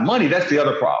times it's not money. That's the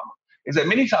other problem, is that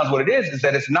many times what it is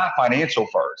that it's not financial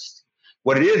first.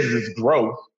 What it is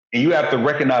growth. And you have to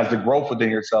recognize the growth within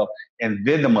yourself, and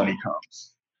then the money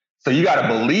comes. So you got to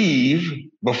believe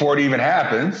before it even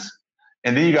happens,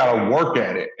 and then you got to work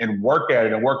at it and work at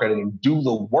it and work at it and do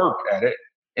the work at it.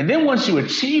 And then once you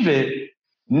achieve it,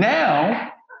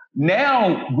 now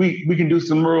we can do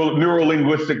some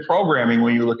neuro-linguistic programming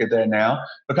when you look at that now,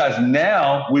 because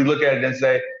now we look at it and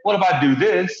say, well, if I do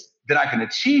this, then I can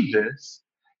achieve this.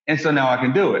 And so now I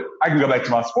can do it. I can go back to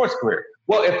my sports career.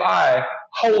 Well, if I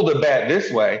hold the bat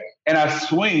this way and I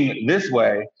swing this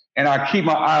way and I keep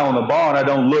my eye on the ball and I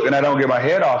don't look and I don't get my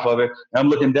head off of it and I'm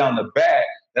looking down the bat,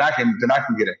 then I can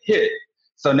get a hit.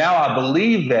 So now I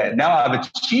believe that. Now I've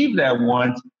achieved that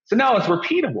once. So now it's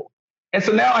repeatable. And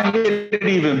so now I hit it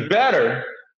even better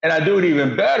and I do it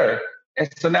even better. And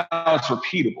so now it's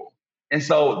repeatable. And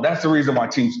so that's the reason why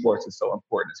team sports is so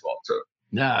important as well, too.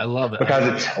 Yeah, I love it. Because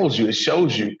it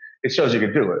shows you it shows you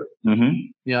can do it. Mm-hmm.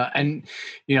 Yeah, and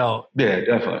yeah,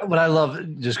 definitely. What I love,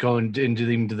 just going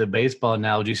into the baseball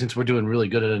analogy, since we're doing really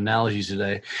good at analogies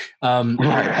today. Right,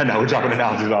 I know we're talking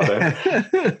analogies all day.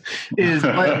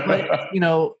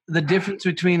 But the difference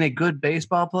between a good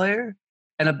baseball player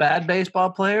and a bad baseball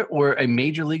player, or a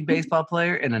major league baseball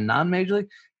player and a non-major league,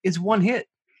 is one hit.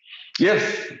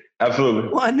 Yes,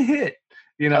 absolutely. One hit.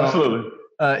 Absolutely.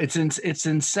 It's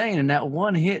insane, and that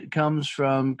one hit comes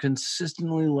from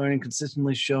consistently learning,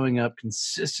 consistently showing up,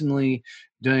 consistently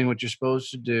doing what you're supposed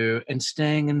to do, and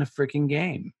staying in the freaking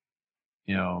game.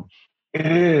 It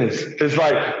is. It's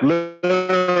like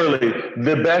literally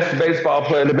the best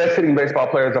hitting baseball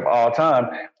players of all time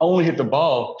only hit the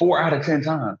ball 4 out of 10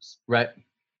 times. Right.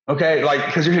 Okay,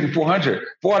 because you're hitting 400,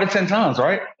 4 out of 10 times,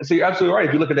 right? So you're absolutely right.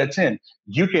 If you look at that 10,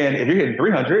 you can, if you're hitting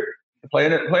 300, play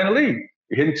in the league.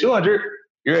 You're hitting 200,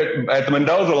 you're at the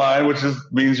Mendoza line, which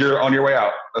means you're on your way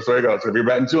out. That's where it goes. So if you're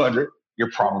batting 200,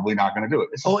 you're probably not going to do it.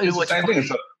 It's the same thing.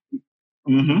 So,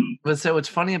 But so what's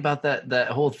funny about that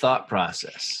whole thought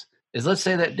process is, let's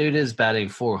say that dude is batting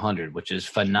 400, which is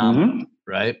phenomenal,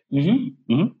 right?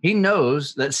 He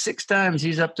knows that 6 times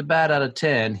he's up to bat out of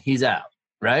 10, he's out.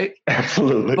 Right?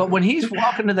 Absolutely. But when he's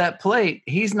walking to that plate,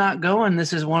 he's not going,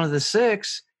 this is one of the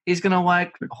 6. He's going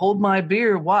to hold my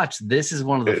beer, watch, this is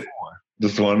one of the 4.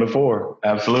 This is one of the 4.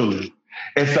 Absolutely.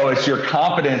 And so it's your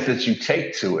confidence that you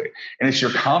take to it. And it's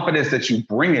your confidence that you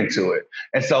bring into it.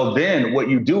 And so then what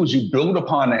you do is you build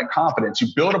upon that confidence. You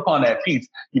build upon that peace.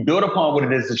 You build upon what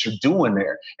it is that you're doing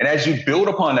there. And as you build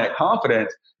upon that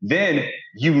confidence, then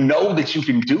you know that you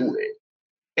can do it.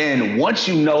 And once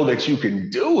you know that you can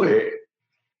do it,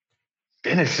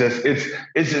 then it's just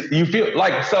you feel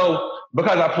like, so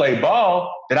because I play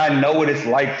ball, that I know what it's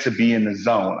like to be in the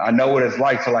zone. I know what it's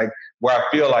like to where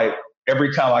I feel like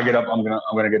every time I get up, I'm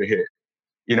gonna get a hit.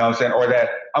 You know what I'm saying? Or that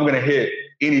I'm gonna hit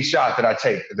any shot that I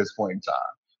take at this point in time.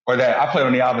 Or that I play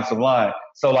on the offensive line.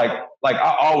 So I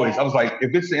was like,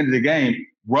 if it's the end of the game,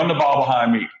 run the ball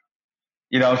behind me.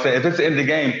 You know what I'm saying? If it's the end of the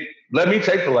game, let me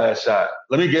take the last shot.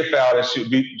 Let me get fouled and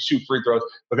shoot free throws,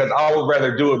 because I would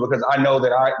rather do it because I know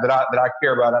that I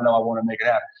care about it. I know I want to make it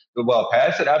happen. Well,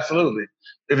 pass it, absolutely.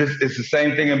 If it's the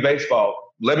same thing in baseball,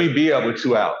 let me be up with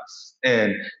 2 outs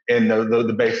and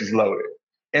the bases loaded.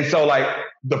 And so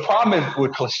the problem is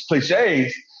with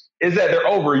cliches is that they're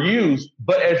overused,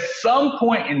 but at some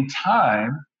point in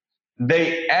time,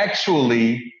 they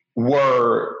actually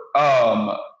were.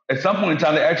 At some point in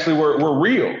time, they actually were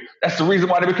real. That's the reason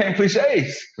why they became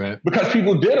cliches, right? Because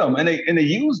people did them and they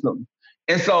used them.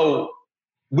 And so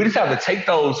we just have to take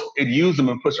those and use them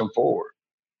and push them forward.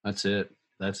 That's it.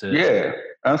 Yeah,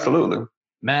 absolutely.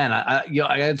 Man, I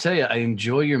gotta tell you, I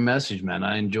enjoy your message, man.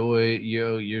 I enjoy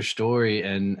your story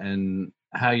and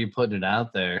how you're putting it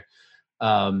out there.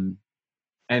 And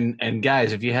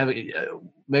guys, if you have it,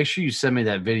 make sure you send me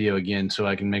that video again so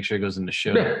I can make sure it goes in the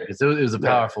show. Because it was a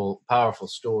powerful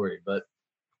story. But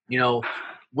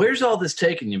where's all this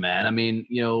taking you, man? I mean,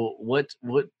 what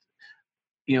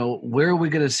where are we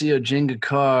going to see Ojinga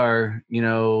Carr?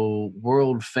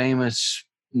 World famous,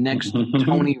 next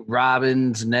Tony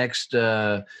Robbins, next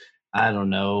I don't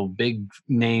know, big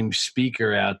name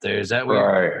speaker out there. Is that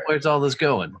where's all this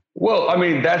going? Well, I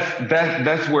mean,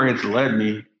 that's where it's led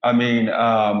me. I mean,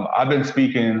 I've been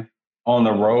speaking on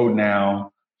the road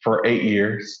now for 8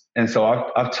 years. And so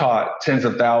I've taught tens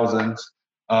of thousands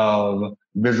of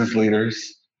business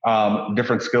leaders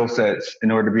different skill sets in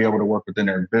order to be able to work within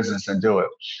their business and do it.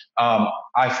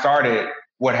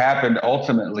 What happened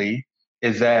ultimately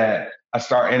is that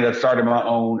ended up starting my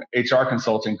own HR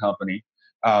consulting company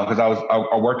because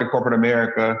I worked in corporate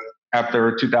America.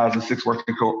 After 2006, worked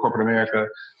in corporate America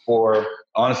for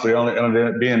honestly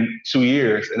only being 2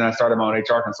 years, and I started my own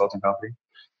HR consulting company.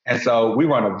 And so we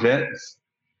run events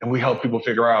and we help people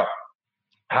figure out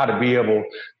how to be able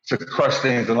to crush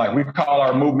things in life. We call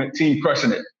our movement Team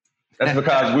Crushing It. That's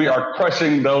because we are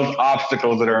crushing those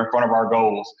obstacles that are in front of our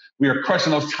goals. We are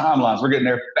crushing those timelines. We're getting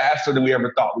there faster than we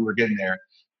ever thought we were getting there.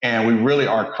 And we really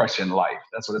are crushing life.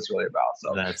 That's what it's really about.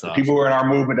 So that's awesome. People who are in our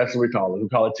movement, that's what we call it. We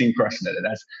call it Team Crushing It. And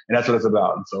that's what it's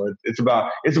about. And so it's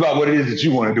about what it is that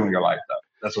you want to do in your life, though.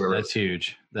 That's what it is. That's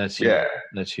huge. That's huge. Yeah.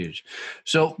 That's huge.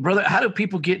 So, brother, how do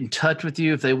people get in touch with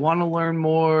you if they want to learn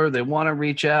more, they want to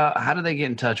reach out? How do they get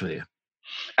in touch with you?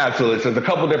 Absolutely. So there's a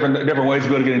couple different ways to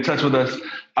be able to get in touch with us.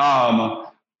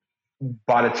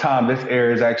 By the time this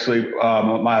airs, actually,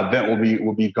 my event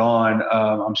will be gone.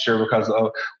 I'm sure because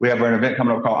we have an event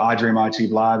coming up called I Dream I Achieve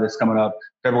Live. That's coming up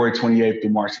February 28th through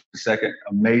March 2nd.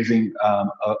 Amazing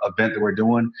event that we're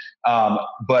doing.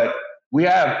 But we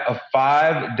have a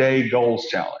 5-day goals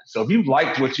challenge. So if you've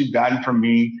liked what you've gotten from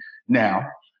me now,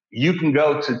 you can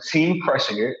go to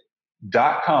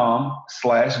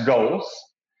teamcrushingit.com/goals,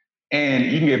 and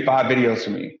you can get 5 videos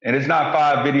from me. And it's not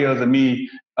 5 videos of me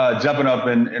jumping up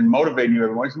and motivating you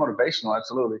everyone. It's motivational,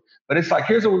 absolutely. But it's like,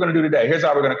 here's what we're going to do today. Here's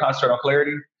how we're going to concentrate on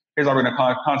clarity. Here's how we're going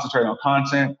to concentrate on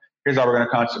content. Here's how we're going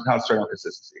to concentrate on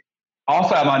consistency. I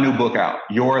also have my new book out,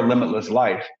 Your Limitless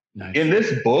Life. Nice. In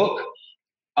this book,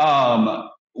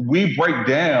 we break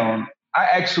down, I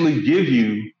actually give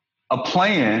you a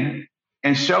plan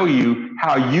and show you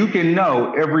how you can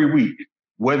know every week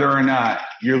whether or not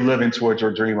you're living towards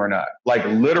your dream or not. Like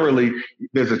literally,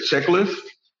 there's a checklist.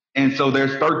 And so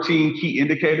there's 13 key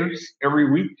indicators every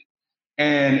week.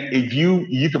 And if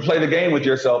you can play the game with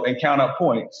yourself and count up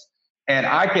points. And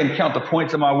I can count the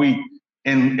points of my week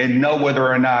and know whether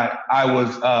or not I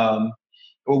was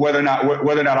whether or not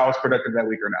I was productive that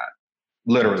week or not.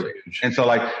 Literally. And so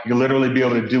like you literally be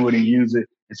able to do it and use it.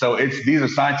 And so these are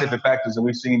scientific factors, and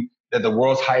we've seen that the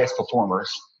world's highest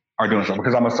performers are doing so,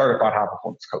 because I'm a certified high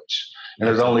performance coach. And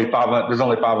there's only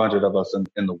 500 of us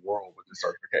in the world with this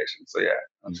certification. So yeah.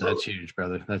 That's huge,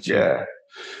 brother. That's huge. Yeah.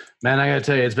 Man, I got to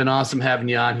tell you, it's been awesome having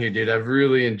you on here, dude. I've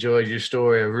really enjoyed your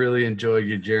story. I really enjoyed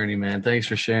your journey, man. Thanks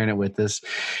for sharing it with us.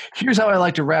 Here's how I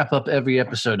like to wrap up every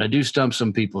episode. I do stump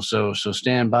some people, so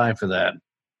stand by for that.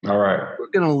 All right. We're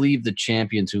going to leave the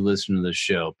champions who listen to this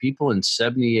show, people in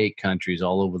 78 countries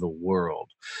all over the world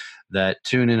that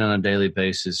tune in on a daily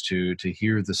basis to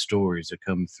hear the stories that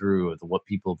come through of what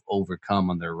people have overcome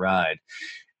on their ride.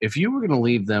 If you were going to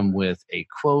leave them with a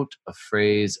quote, a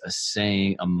phrase, a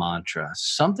saying, a mantra,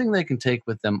 something they can take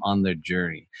with them on their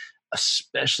journey,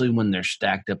 especially when they're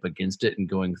stacked up against it and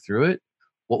going through it,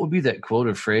 what would be that quote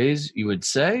or phrase you would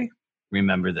say?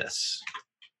 Remember this.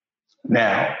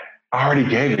 Now, I already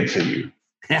gave it to you.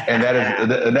 And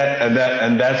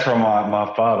that's from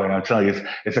my father. And I'm telling you,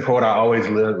 it's a quote I always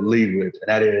lead with. And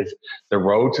that is, the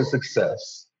road to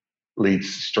success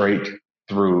leads straight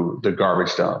through the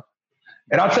garbage dump.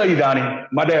 And I'll tell you, Donnie,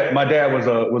 my dad was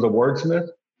a wordsmith.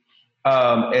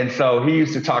 And so he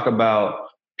used to talk about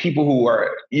people who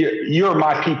are, you're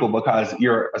my people because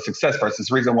you're a success person. It's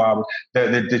the reason why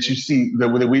that you see that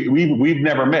we've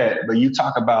never met, but you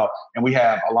talk about, and we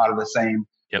have a lot of the same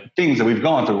things that we've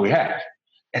gone through, we have.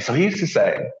 And so he used to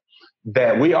say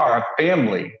that we are a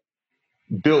family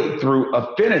built through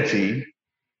affinity,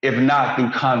 if not through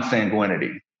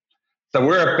consanguinity. So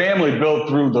we're a family built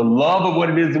through the love of what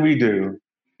it is that we do,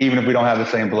 even if we don't have the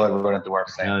same blood, we're running through our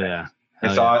same thing. Yeah.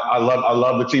 And so I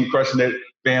love the Team Crushing It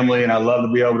family, and I love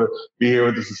to be able to be here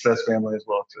with the Success family as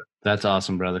well too. That's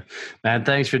awesome, brother. Man,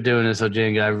 thanks for doing this,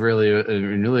 Ojinga. I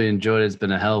really enjoyed it. It's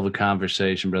been a hell of a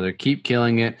conversation, brother. Keep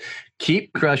killing it.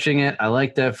 Keep crushing it. I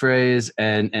like that phrase,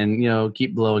 and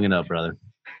keep blowing it up, brother.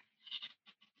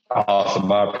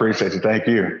 Awesome. I appreciate you. Thank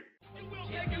you.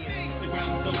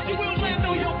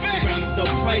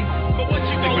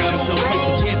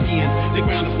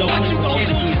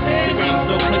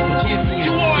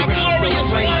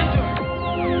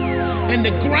 And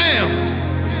the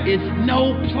ground is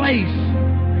no place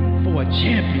for a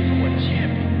champion.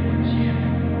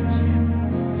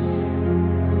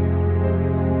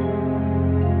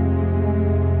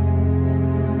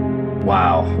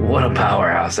 Wow, what a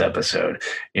powerhouse episode.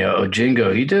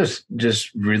 Ojingo, he just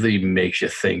really makes you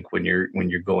think when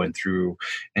you're going through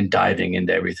and diving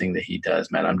into everything that he does,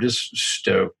 man. I'm just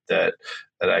stoked that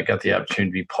I got the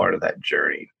opportunity to be part of that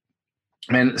journey.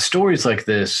 Man, stories like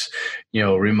this,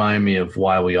 remind me of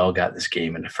why we all got this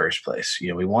game in the first place.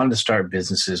 We wanted to start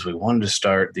businesses. We wanted to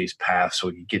start these paths so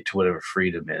we could get to whatever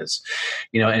freedom is.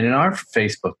 And in our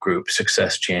Facebook group,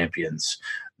 Success Champions,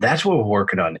 that's what we're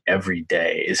working on every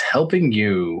day, is helping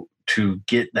you to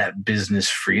get that business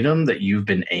freedom that you've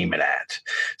been aiming at.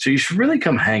 So you should really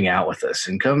come hang out with us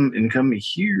and come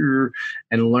here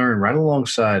and learn right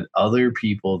alongside other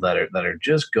people that are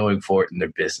just going for it in their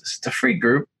business. It's a free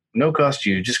group. No cost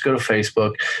to you. Just go to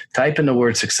Facebook, type in the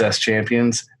word Success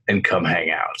Champions, and come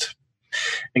hang out.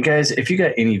 And guys, if you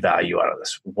got any value out of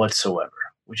this whatsoever,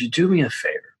 would you do me a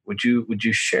favor? Would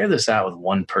you share this out with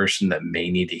one person that may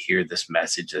need to hear this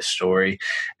message, this story,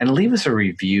 and leave us a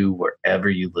review wherever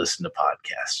you listen to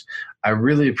podcasts? I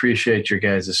really appreciate your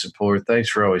guys' support. Thanks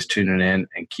for always tuning in,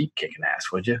 and keep kicking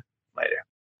ass, would you? Later.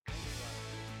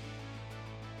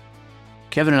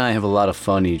 Kevin and I have a lot of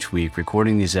fun each week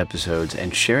recording these episodes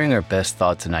and sharing our best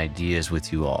thoughts and ideas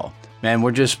with you all. Man,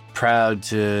 we're just proud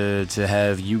to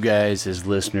have you guys as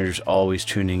listeners always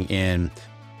tuning in.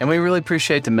 And we really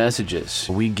appreciate the messages.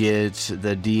 We get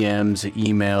the DMs, the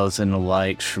emails, and the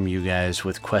likes from you guys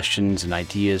with questions and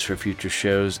ideas for future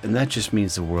shows, and that just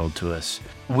means the world to us.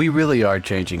 We really are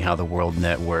changing how the world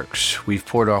networks. We've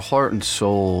poured our heart and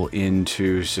soul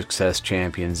into Success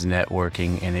Champions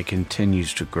networking, and it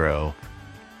continues to grow.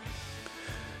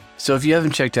 So if you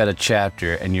haven't checked out a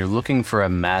chapter and you're looking for a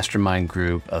mastermind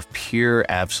group of pure,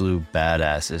 absolute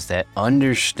badasses that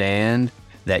understand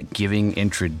that giving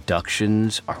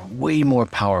introductions are way more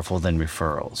powerful than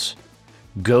referrals,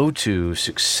 go to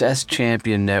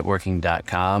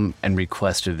successchampionnetworking.com and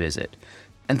request a visit.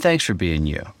 And thanks for being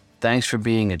you. Thanks for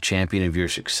being a champion of your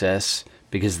success,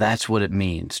 because that's what it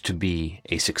means to be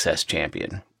a success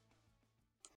champion.